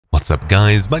What's up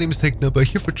guys, my name is TechNobo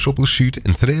here for Troubleshoot,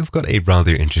 and today I've got a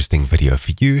rather interesting video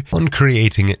for you on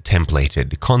creating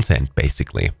templated content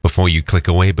basically. Before you click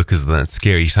away because of that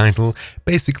scary title,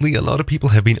 basically a lot of people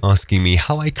have been asking me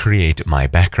how I create my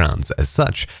backgrounds. As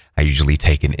such, I usually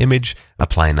take an image,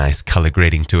 apply a nice color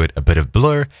grading to it, a bit of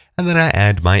blur, and then I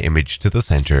add my image to the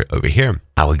center over here.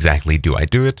 How exactly do I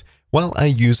do it? Well, I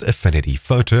use Affinity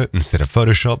Photo instead of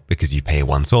Photoshop because you pay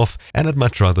once off, and I'd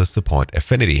much rather support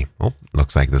Affinity. Oh,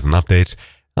 looks like there's an update.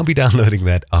 I'll be downloading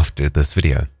that after this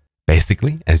video.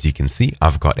 Basically, as you can see,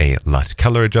 I've got a LUT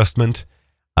color adjustment.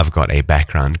 I've got a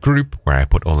background group where I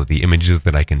put all of the images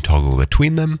that I can toggle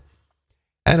between them.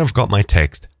 And I've got my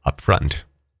text up front.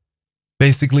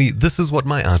 Basically, this is what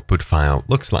my output file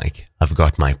looks like. I've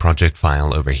got my project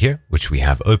file over here, which we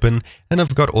have open, and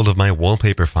I've got all of my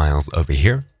wallpaper files over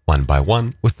here, one by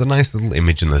one, with the nice little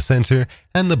image in the center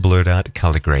and the blurred out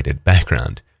color graded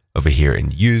background. Over here in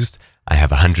used, I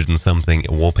have 100 and something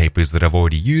wallpapers that I've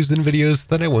already used in videos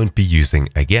that I won't be using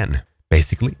again.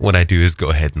 Basically, what I do is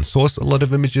go ahead and source a lot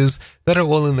of images that are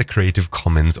all in the Creative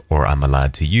Commons or I'm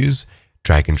allowed to use,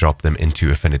 drag and drop them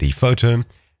into Affinity Photo,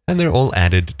 and they're all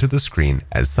added to the screen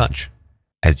as such.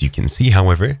 As you can see,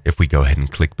 however, if we go ahead and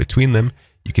click between them,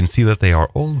 you can see that they are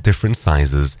all different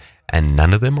sizes and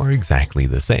none of them are exactly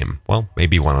the same. Well,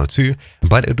 maybe one or two,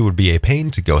 but it would be a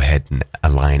pain to go ahead and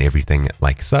align everything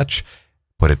like such,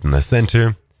 put it in the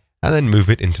center, and then move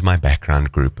it into my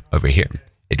background group over here.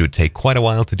 It would take quite a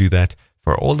while to do that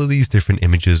for all of these different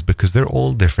images because they're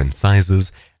all different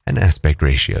sizes and aspect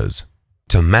ratios.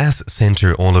 To mass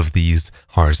center all of these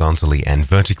horizontally and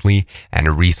vertically and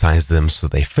resize them so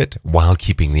they fit while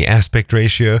keeping the aspect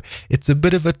ratio, it's a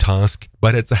bit of a task,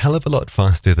 but it's a hell of a lot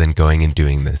faster than going and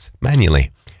doing this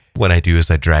manually. What I do is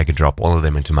I drag and drop all of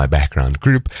them into my background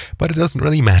group, but it doesn't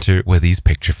really matter where these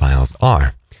picture files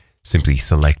are. Simply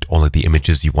select all of the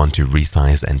images you want to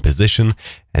resize and position.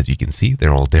 As you can see,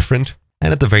 they're all different.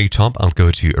 And at the very top, I'll go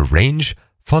to Arrange,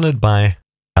 followed by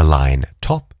Align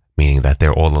Top, meaning that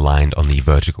they're all aligned on the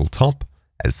vertical top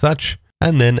as such,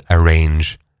 and then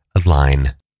Arrange,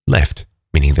 Align Left,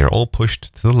 meaning they're all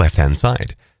pushed to the left-hand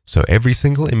side. So every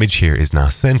single image here is now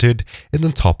centered in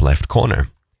the top left corner.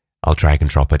 I'll drag and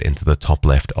drop it into the top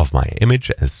left of my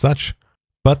image as such,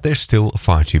 but they're still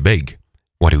far too big.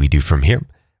 What do we do from here?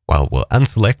 Well, we'll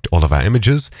unselect all of our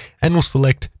images and we'll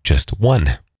select just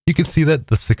one. You can see that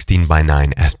the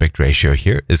 16:9 aspect ratio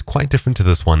here is quite different to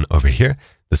this one over here.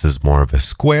 This is more of a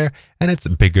square and it's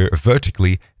bigger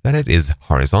vertically than it is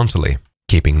horizontally.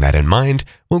 Keeping that in mind,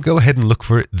 we'll go ahead and look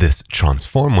for this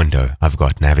transform window. I've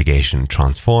got navigation,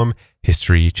 transform,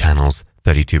 history, channels,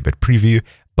 32-bit preview,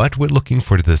 but we're looking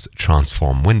for this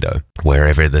transform window.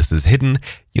 Wherever this is hidden,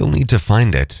 you'll need to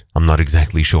find it. I'm not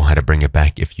exactly sure how to bring it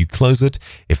back if you close it,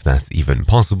 if that's even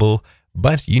possible,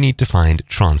 but you need to find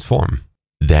transform.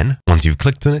 Then, once you've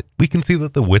clicked on it, we can see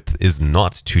that the width is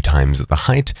not 2 times the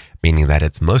height, meaning that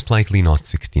it's most likely not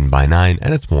 16:9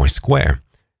 and it's more square.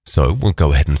 So we'll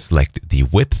go ahead and select the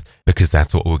width because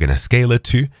that's what we're going to scale it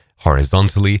to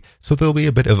horizontally, so there'll be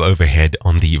a bit of overhead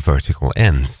on the vertical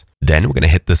ends. Then we're going to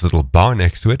hit this little bar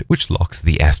next to it, which locks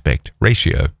the aspect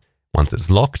ratio. Once it's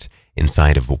locked,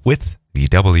 inside of width, the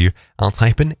W, I'll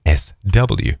type in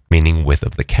SW, meaning width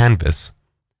of the canvas.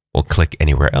 We'll click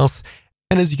anywhere else,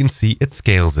 and as you can see, it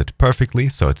scales it perfectly,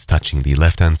 so it's touching the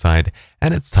left-hand side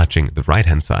and it's touching the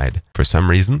right-hand side. For some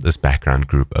reason, this background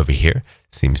group over here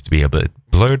seems to be a bit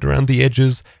blurred around the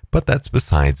edges, but that's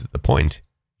besides the point.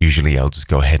 Usually I'll just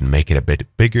go ahead and make it a bit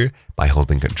bigger by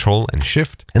holding Control and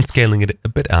Shift and scaling it a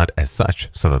bit out as such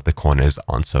so that the corners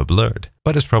aren't so blurred,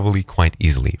 but it's probably quite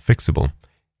easily fixable.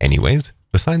 Anyways,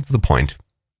 besides the point,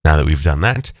 now that we've done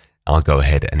that, I'll go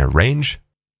ahead and arrange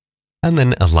and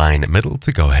then align middle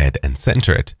to go ahead and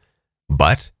center it.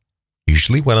 But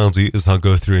usually what I'll do is I'll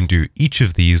go through and do each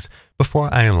of these before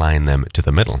I align them to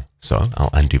the middle. So I'll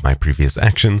undo my previous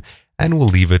action and we'll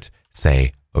leave it,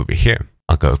 say, over here.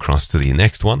 I'll go across to the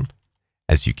next one.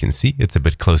 As you can see, it's a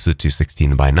bit closer to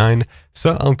 16:9,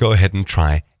 so I'll go ahead and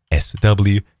try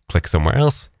SW, click somewhere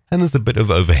else, and there's a bit of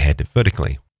overhead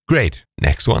vertically. Great.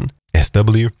 Next one,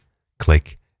 SW,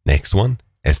 click, next one,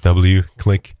 SW,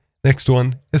 click, next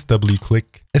one, SW,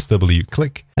 click, SW,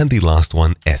 click, and the last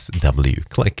one, SW,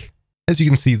 click. As you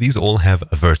can see, these all have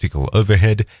a vertical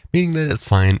overhead, meaning that it's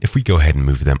fine if we go ahead and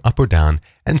move them up or down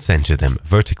and center them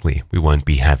vertically. We won't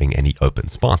be having any open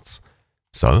spots.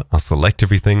 So I'll select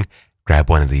everything, grab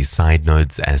one of these side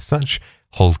nodes as such,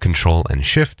 hold Control and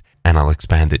Shift, and I'll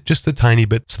expand it just a tiny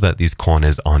bit so that these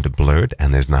corners aren't blurred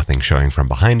and there's nothing showing from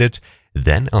behind it.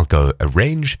 Then I'll go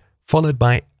Arrange, followed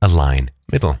by Align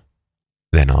Middle.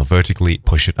 Then I'll vertically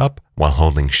push it up while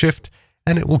holding Shift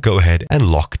and it will go ahead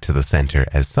and lock to the center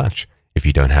as such. If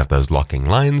you don't have those locking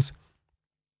lines,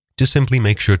 just simply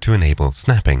make sure to enable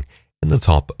snapping in the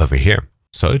top over here.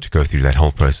 So to go through that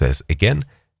whole process again,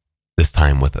 this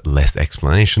time with less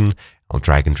explanation, I'll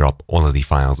drag and drop all of the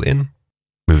files in,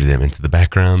 move them into the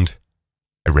background,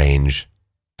 arrange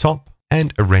top,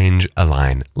 and arrange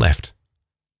align left.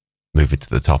 Move it to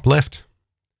the top left.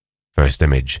 First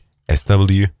image,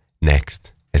 SW,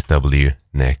 next, SW,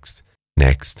 next,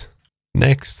 next,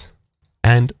 next,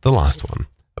 and the last one.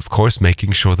 Of course,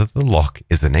 making sure that the lock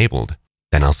is enabled.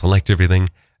 Then I'll select everything,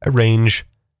 arrange,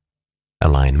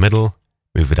 align middle,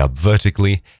 move it up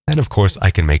vertically, and of course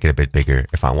I can make it a bit bigger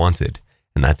if I wanted.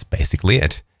 And that's basically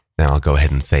it. Then I'll go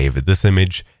ahead and save this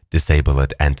image, disable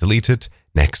it and delete it,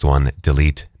 next one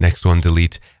delete, next one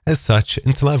delete, as such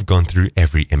until I've gone through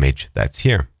every image that's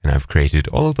here. And I've created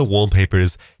all of the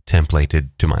wallpapers templated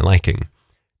to my liking.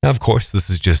 Now, of course, this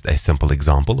is just a simple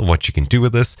example of what you can do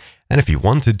with this. And if you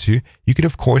wanted to, you can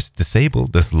of course disable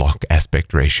this lock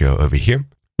aspect ratio over here,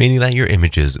 meaning that your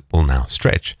images will now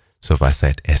stretch. So if I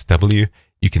set SW,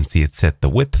 you can see it set the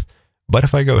width. But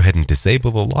if I go ahead and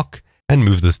disable the lock and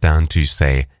move this down to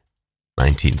say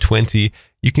 1920,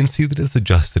 you can see that it's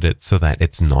adjusted it so that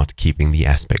it's not keeping the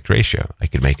aspect ratio. I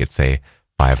could make it say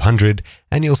 500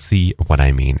 and you'll see what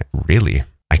I mean really.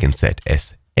 I can set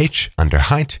SH under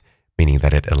height, meaning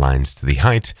that it aligns to the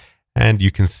height, and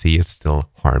you can see it's still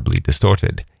horribly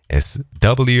distorted.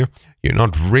 SW, you're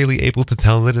not really able to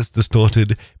tell that it's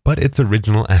distorted, but its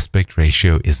original aspect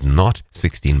ratio is not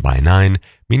 16:9,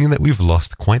 meaning that we've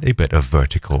lost quite a bit of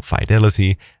vertical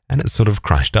fidelity and it's sort of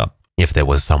crushed up. If there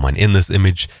was someone in this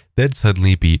image, they'd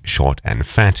suddenly be short and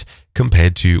fat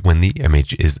compared to when the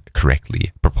image is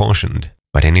correctly proportioned.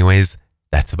 But anyways,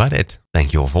 that's about it.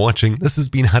 Thank you all for watching. This has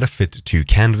been how to fit to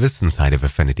canvas inside of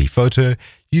Affinity Photo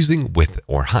using width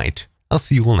or height. I'll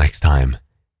see you all next time.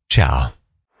 Ciao.